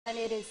And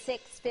it is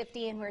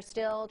 6:50, and we're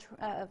still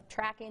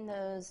tracking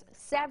those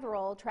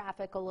several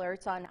traffic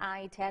alerts on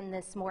I-10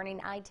 this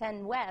morning.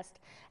 I-10 West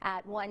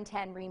at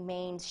 110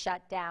 remains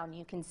shut down.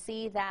 You can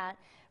see that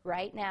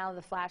right now,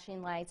 the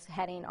flashing lights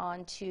heading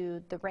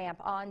onto the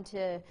ramp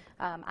onto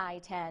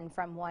I-10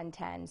 from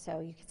 110. So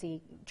you can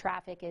see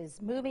traffic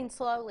is moving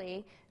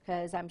slowly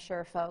because I'm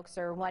sure folks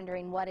are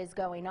wondering what is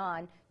going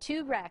on.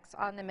 2 wrecks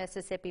on the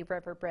Mississippi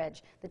River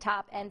Bridge, the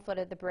top and foot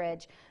of the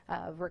bridge.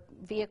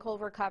 Vehicle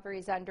recovery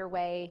is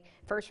underway.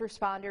 First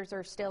responders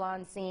are still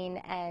on scene,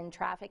 and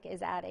traffic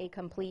is at a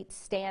complete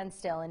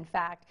standstill. In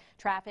fact,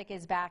 traffic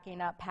is backing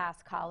up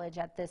past College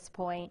at this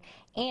point,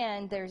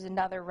 and there's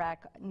another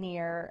wreck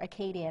near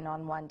Acadian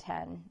on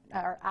 110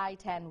 or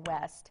I-10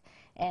 West,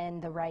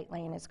 and the right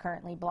lane is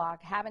currently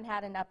blocked. Haven't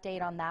had an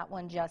update on that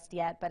one just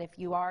yet, but if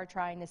you are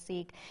trying to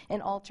seek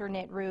an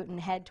alternate route and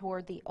head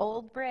toward the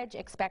old bridge,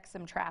 expect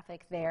some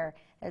traffic there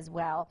as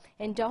well.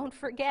 And don't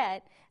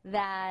forget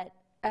that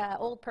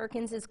Old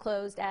Perkins is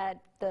closed at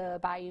the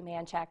Bayou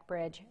Manchac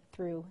Bridge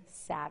through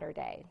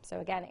Saturday. So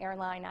again,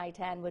 airline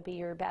I-10 would be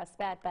your best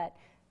bet, but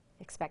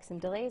expect some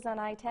delays on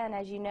I-10.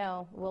 As you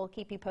know, we'll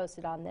keep you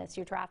posted on this.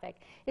 Your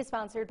traffic is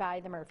sponsored by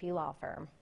the Murphy Law Firm.